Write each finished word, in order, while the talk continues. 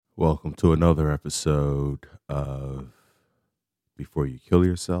Welcome to another episode of Before You Kill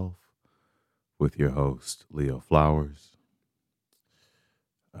Yourself with your host, Leo Flowers.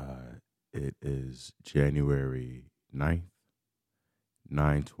 It is January 9th,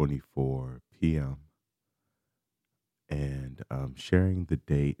 9:24 p.m. And I'm sharing the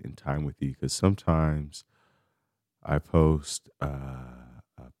date and time with you because sometimes I post a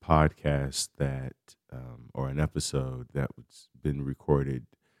podcast or an episode that's been recorded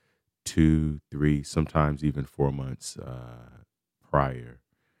 2, 3, sometimes even 4 months prior.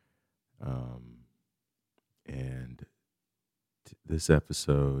 Um, and this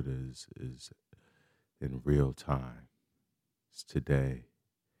episode is in real time. It's today.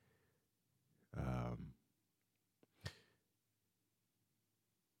 Um,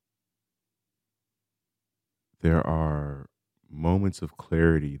 there are moments of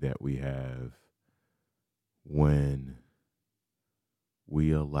clarity that we have when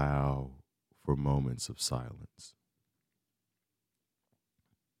we allow for moments of silence.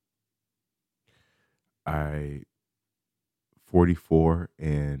 I 44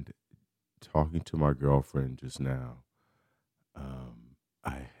 and talking to my girlfriend just now,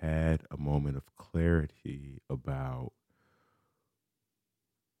 I had a moment of clarity about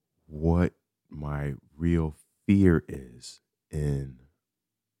what my real fear is in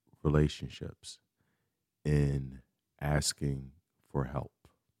relationships, in asking for help.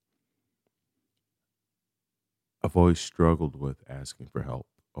 I've always struggled with asking for help.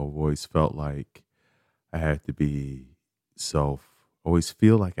 I've always felt like I had to be always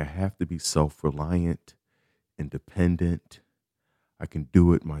feel like I have to be self reliant, independent. I can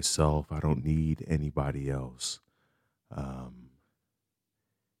do it myself. I don't need anybody else. Um,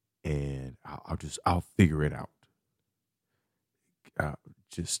 and I'll figure it out. Uh,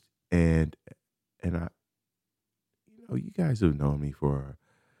 just, and you guys have known me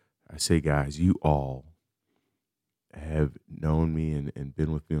I say guys, you all have known me and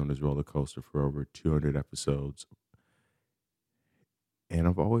been with me on this roller coaster for over 200 episodes. And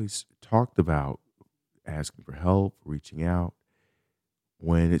I've always talked about asking for help, reaching out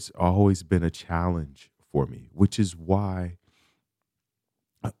when it's always been a challenge for me, which is why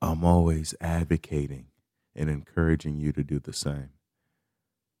I'm always advocating and encouraging you to do the same.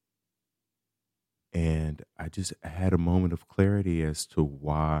 And I just had a moment of clarity as to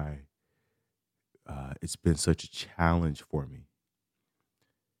why it's been such a challenge for me.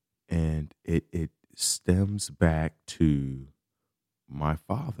 And it stems back to my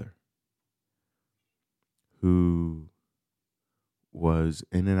father, who was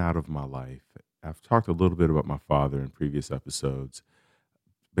in and out of my life. I've talked a little bit about my father in previous episodes.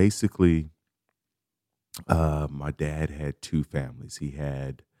 Basically, my dad had two families. He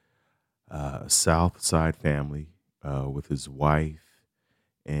had a South Side family with his wife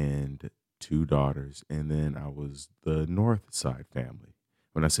and two daughters, and then I was the North Side family.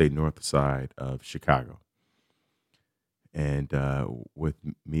 When I say North Side of Chicago, and with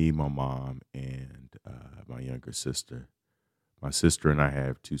me, my mom, and my younger sister. My sister and I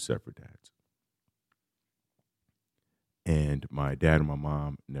have two separate dads, and my dad and my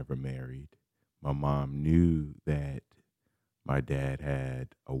mom never married. My mom knew that my dad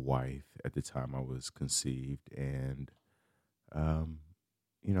had a wife at the time I was conceived, and um,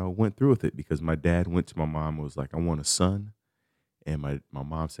 went through with it because my dad went to my mom and was like, "I want a son," and my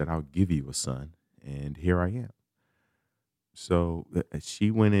mom said, "I'll give you a son," and here I am. So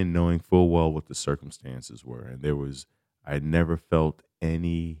she went in knowing full well what the circumstances were, and I never felt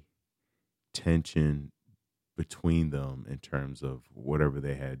any tension between them in terms of whatever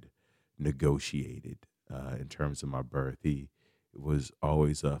they had negotiated in terms of my birth. He was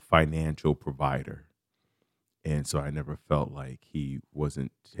always a financial provider. And so I never felt like he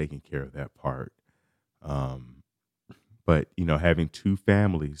wasn't taking care of that part. Um, but, having two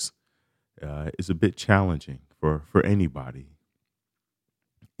families is a bit challenging for anybody.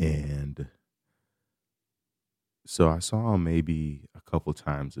 And so I saw him maybe a couple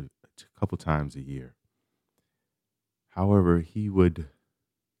times a year. However, he would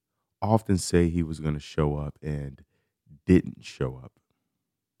often say he was going to show up and didn't show up,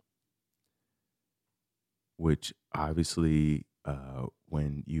 which obviously,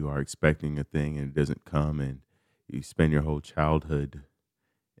 when you are expecting a thing and it doesn't come, and you spend your whole childhood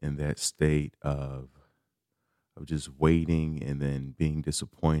in that state of just waiting and then being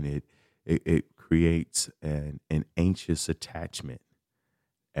disappointed, it creates an anxious attachment,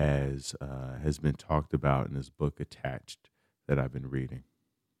 as has been talked about in this book, Attached, that I've been reading.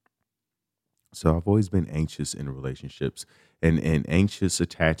 So I've always been anxious in relationships, and anxious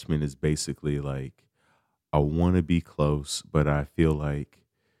attachment is basically like I want to be close, but I feel like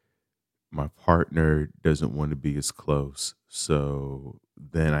my partner doesn't want to be as close. So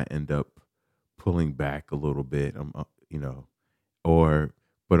then I end up pulling back a little bit. Or,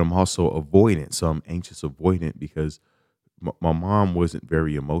 but I'm also avoidant. So I'm anxious avoidant because my mom wasn't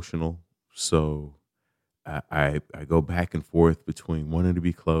very emotional. So I go back and forth between wanting to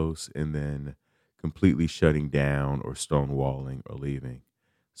be close and then completely shutting down or stonewalling or leaving.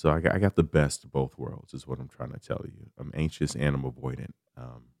 So I got the best of both worlds, is what I'm trying to tell you. I'm anxious and I'm avoidant.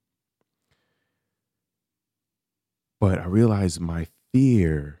 But I realize my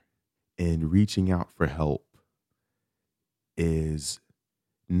fear in reaching out for help is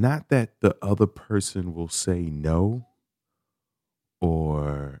not that the other person will say no,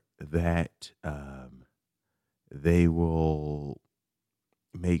 or that they will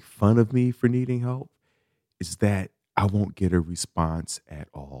make fun of me for needing help. Is that I won't get a response at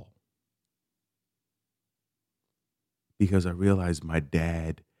all, because I realized my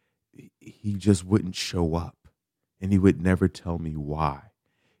dad, he just wouldn't show up, and he would never tell me why.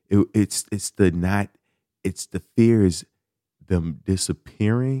 It's the not, it's the fears, them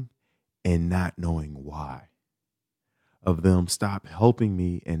disappearing and not knowing why, of them stop helping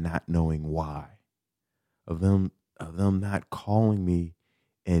me and not knowing why, of them not calling me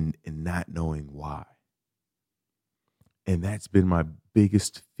and not knowing why. And that's been my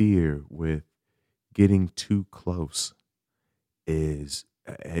biggest fear with getting too close, is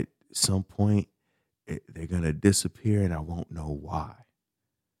at some point they're gonna disappear and I won't know why.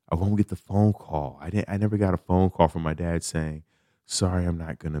 I won't get the phone call. I never got a phone call from my dad saying, "Sorry, I'm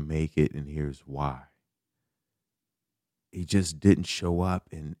not gonna make it, and here's why." He just didn't show up,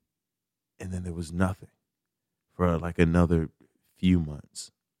 and then there was nothing for like another few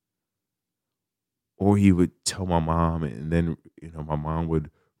months. Or he would tell my mom, and then my mom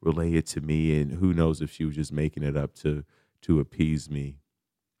would relay it to me, and who knows if she was just making it up to appease me.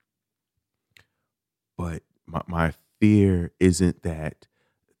 But my fear isn't that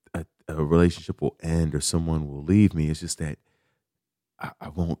a relationship will end or someone will leave me. It's just that I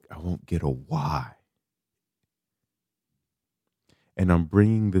won't get a why. And I'm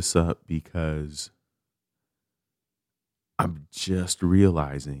bringing this up because I'm just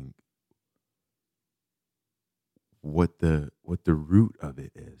realizing what the root of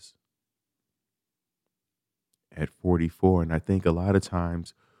it is at 44. And I think a lot of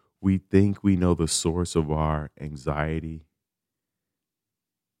times we think we know the source of our anxiety.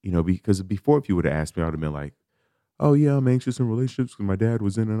 Because before, if you would have asked me, I would have been like, "Oh yeah, I'm anxious in relationships because my dad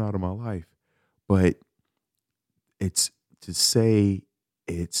was in and out of my life." But it's to say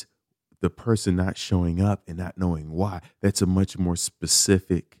it's the person not showing up and not knowing why. That's a much more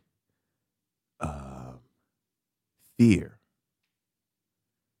specific uh, fear,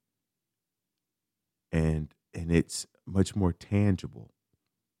 and it's much more tangible.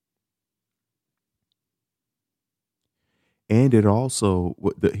 And it also,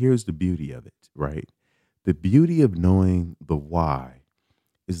 here's the beauty of it, right? The beauty of knowing the why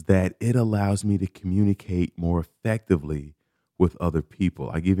is that it allows me to communicate more effectively with other people.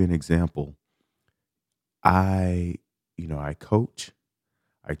 I give you an example. I coach,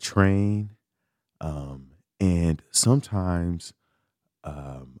 I train, and sometimes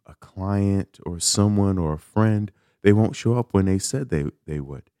a client or someone or a friend, they won't show up when they said they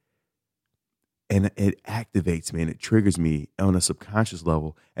would. And it activates me and it triggers me on a subconscious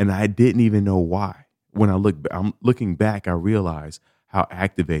level. And I didn't even know why. When I'm looking back, I realize how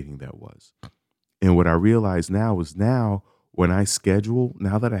activating that was. And what I realize now is, now when I schedule,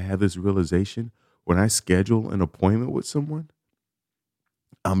 now that I have this realization, when I schedule an appointment with someone,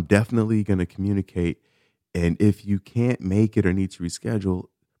 I'm definitely going to communicate. And if you can't make it or need to reschedule,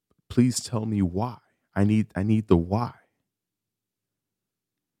 please tell me why. I need the why.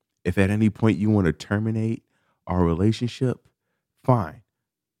 If at any point you want to terminate our relationship, fine.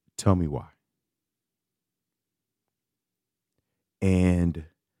 Tell me why. And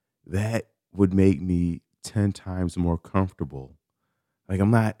that would make me 10 times more comfortable. Like, I'm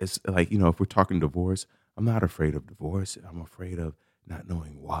not, it's like, if we're talking divorce, I'm not afraid of divorce. I'm afraid of not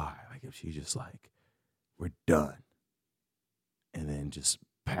knowing why. Like, if she just like, we're done, and then just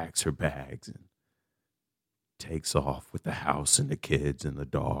packs her bags and takes off with the house and the kids and the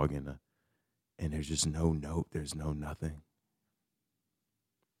dog, and there's just no note, there's no nothing.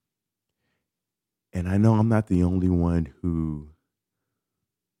 And I know I'm not the only one who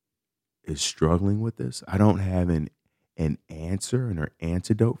is struggling with this. I don't have an answer and an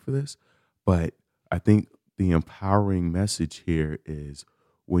antidote for this, but I think the empowering message here is,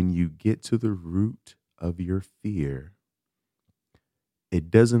 when you get to the root of your fear, it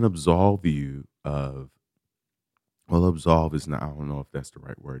doesn't absolve you of, well, absolve is not, I don't know if that's the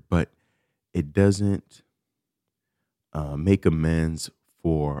right word, but It doesn't make amends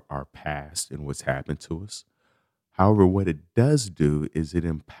for our past and what's happened to us. However, what it does do is it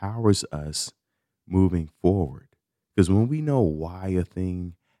empowers us moving forward. Because when we know why a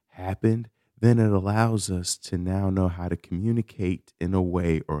thing happened, then it allows us to now know how to communicate in a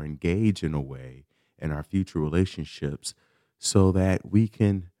way or engage in a way in our future relationships so that we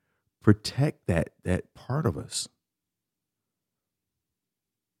can protect that part of us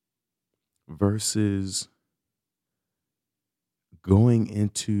versus going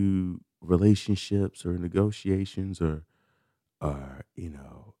into relationships or negotiations or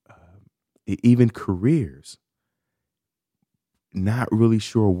even careers not really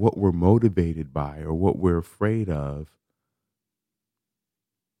sure what we're motivated by or what we're afraid of.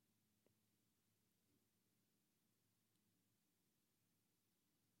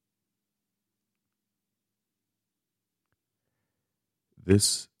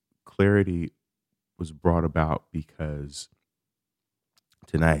 This clarity was brought about because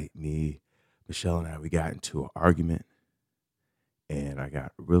tonight, me, Michelle, and I, we got into an argument and I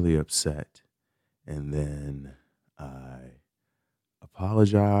got really upset. And then I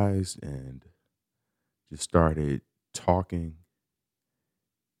apologized and just started talking.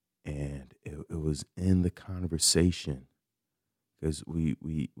 And it was in the conversation because we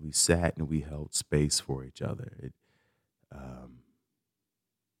sat and we held space for each other, um,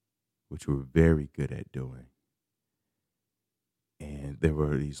 which we're very good at doing. And there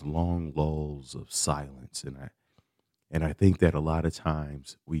were these long lulls of silence, and I think that a lot of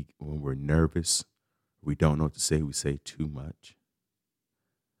times when we're nervous, we don't know what to say. We say too much,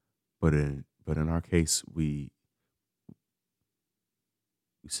 but in our case, we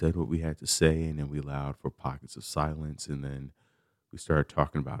said what we had to say, and then we allowed for pockets of silence, and then we started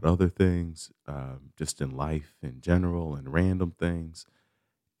talking about other things, just in life in general and random things,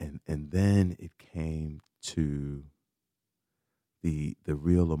 and then it came to the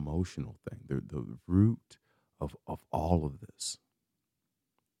real emotional thing, the root of all of this.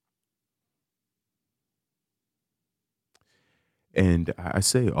 And I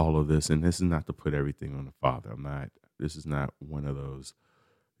say all of this, and this is not to put everything on the father. I'm not. This is not one of those,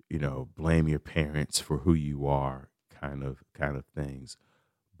 blame your parents for who you are kind of things.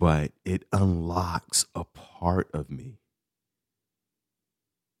 But it unlocks a part of me.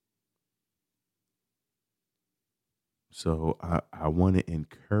 So I want to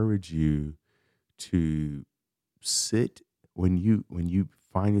encourage you to sit when you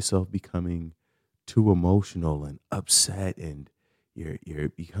find yourself becoming too emotional and upset and you're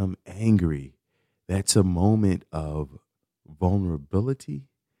become angry. That's a moment of vulnerability,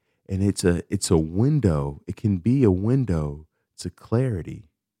 and it's a window. It can be a window to clarity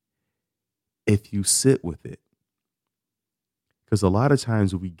if you sit with it. Because a lot of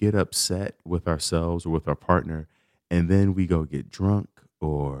times we get upset with ourselves or with our partner, and then we go get drunk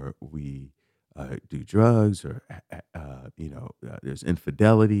or we do drugs or there's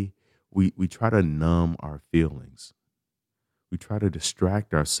infidelity. We try to numb our feelings. We try to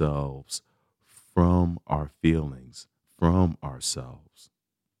distract ourselves from our feelings, from ourselves.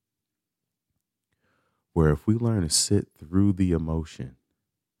 Where if we learn to sit through the emotion,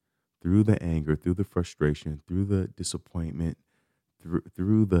 through the anger, through the frustration, through the disappointment,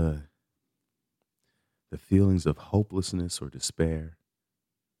 through the feelings of hopelessness or despair,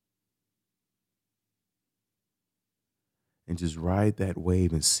 and just ride that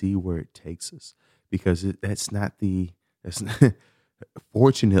wave and see where it takes us. Because that's not,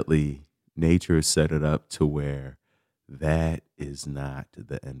 fortunately, nature has set it up to where that is not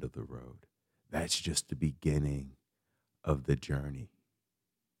the end of the road. That's just the beginning of the journey.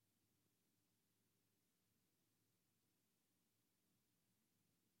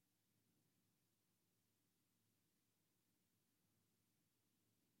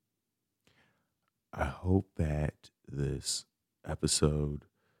 I hope that episode,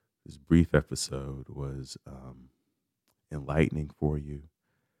 this brief episode, was enlightening for you.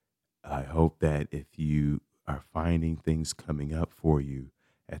 I hope that if you are finding things coming up for you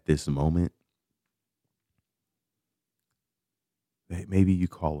at this moment, that maybe you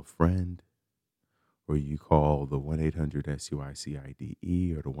call a friend or you call the 1-800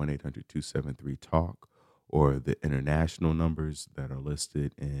 SUICIDE or the 1-800-273-TALK or the international numbers that are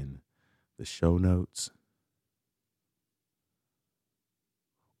listed in the show notes,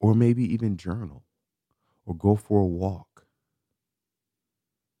 or maybe even journal or go for a walk.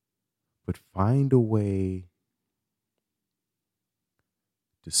 But find a way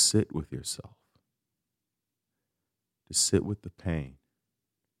to sit with yourself, to sit with the pain,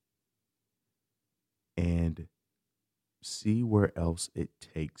 and see where else it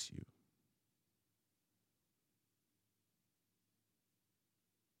takes you.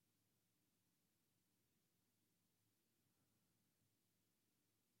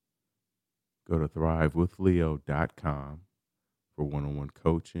 Go to thrivewithleo.com for one-on-one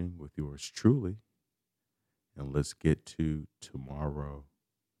coaching with yours truly. And let's get to tomorrow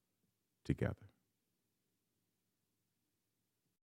together.